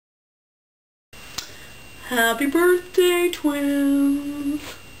Happy birthday, twin.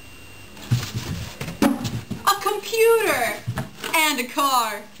 A computer! And a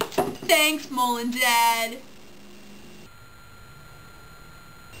car. Thanks, Mole and Dad.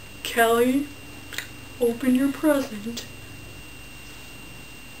 Kelly, open your present.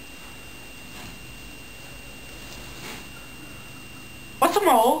 What's a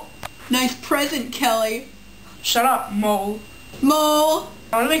mole? Nice present, Kelly. Shut up, mole. Mole!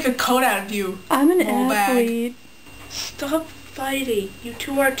 I want to make a coat out of you. I'm an mole athlete. Bag. Stop fighting. You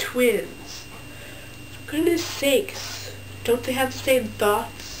two are twins. For goodness sakes, don't they have the same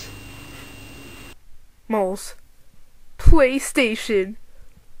thoughts? Moles. PlayStation.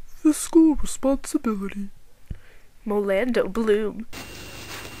 Fiscal responsibility. Molando Bloom.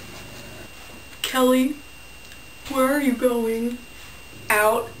 Kelly, where are you going?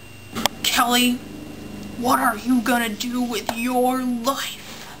 Out. Kelly, what are you gonna do with your life?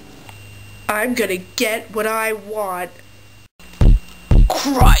 I'm gonna get what I want.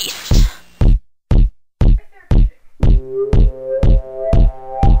 Christ!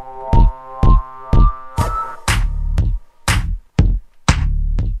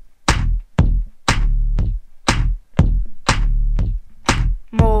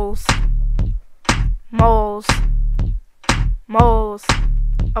 Moles. Moles. Moles.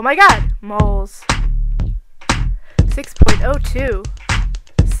 Oh my god, moles. 6.02.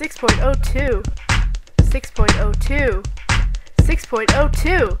 6.02. 6.02.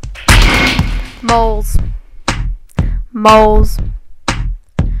 6.02. Moles. Moles.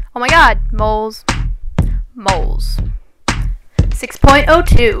 Oh my god, moles. Moles.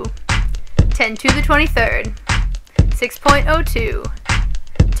 6.02. 10 to the 23rd. 6.02.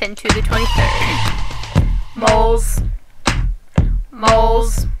 10 to the 23rd. Moles.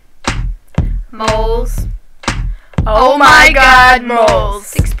 Moles. Moles. Oh my god,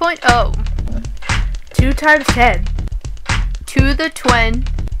 moles. 6.0. 2 times 10. To the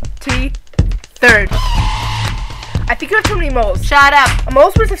 23rd. I think you have too many moles. Shut up. A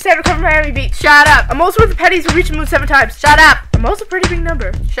mole's worth of sand will cover Miami Beach. Shut up. A mole's worth of pennies will reach the moon 7 times. Shut up. A mole's a pretty big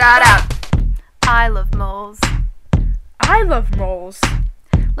number. Shut up. I love moles. I love moles.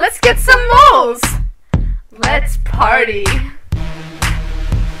 Let's get some moles. Let's party.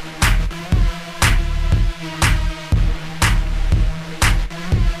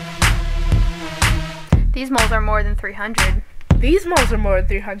 These moles are more than 300. These moles are more than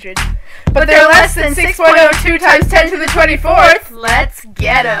 300. But they're less than 6.02 times 10 to the 24th. Let's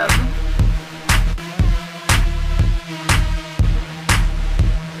get 'em.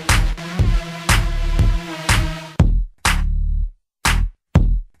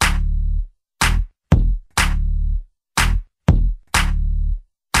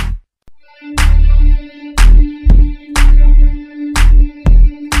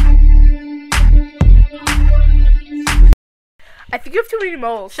 I think you have too many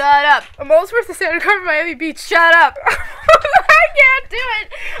moles. Shut up. A mole's worth of sand will cover Miami Beach. Shut up. I can't do it.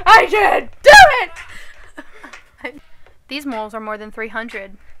 I can't do it. These moles are more than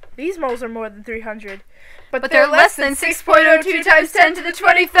 300. These moles are more than 300. But they're less than 6.02 times 10 to the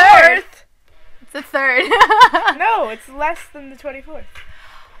 23rd. It's the third. No, it's less than the 24th.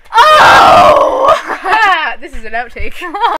 Oh! This is an outtake.